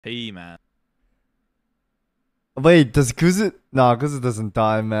HP, man. Wait, does GUZU? No, GUZU doesn't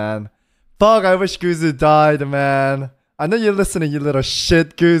die, man. Fuck, I wish GUZU died, man. I know you're listening, you little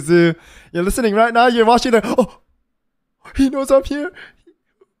shit, GUZU. You're listening right now, you're watching the. Oh! He knows I'm here.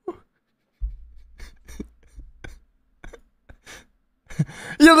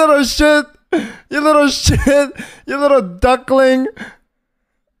 You little shit! You little shit! You little duckling!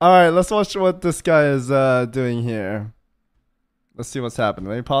 Alright, let's watch what this guy is doing here. Let's see what's happening.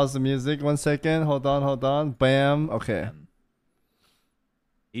 Let me pause the music 1 second. Hold on. Bam. Okay.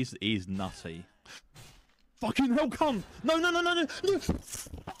 He's nutty. Fucking hell, cunt! No!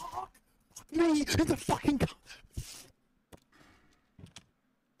 Fuck me! It's a fucking cunt!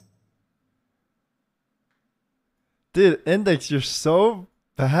 Dude, Index, you're so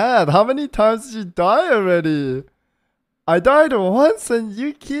bad. How many times did you die already? I died once and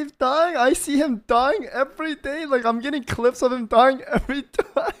you keep dying. I see him dying every day. Like, I'm getting clips of him dying every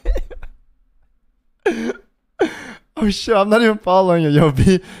time. Oh shit, I'm not even following you, yo.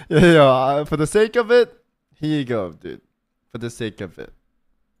 For the sake of it, here you go, dude. For the sake of it.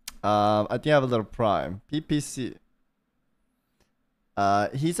 I think I have a little prime. PPC.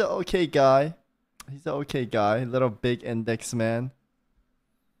 He's an okay guy. He's an okay guy. Little big Index man.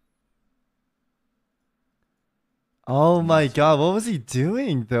 Oh my god, what was he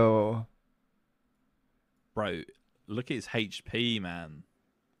doing though? Bro, look at his HP, man.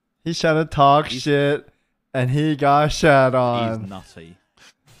 He's trying to talk shit and he got shat on. He's nutty.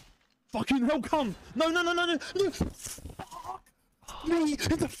 Fucking hell, cunt! No! Fuck me! It's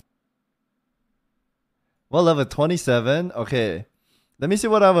a What level? 27? Okay. Let me see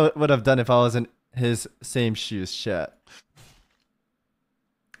what I would have done if I was in his same shoes, chat.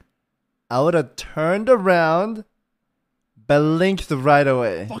 I would have turned around, blinked right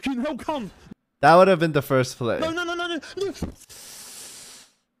away. fucking hell, cunt! That would have been the first play. No!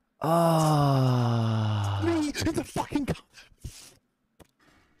 Ah. Me! It's a fucking cunt!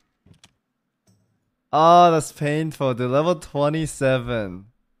 Oh, that's painful. The level 27.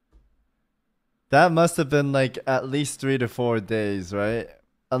 That must have been like at least 3 to 4 days, right?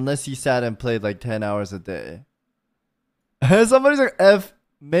 Unless he sat and played like 10 hours a day. Somebody's like F,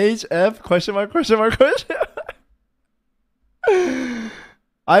 mage F, question mark.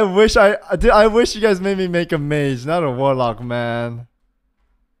 I wish you guys made me make a mage, not a warlock, man.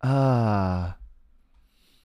 Ah.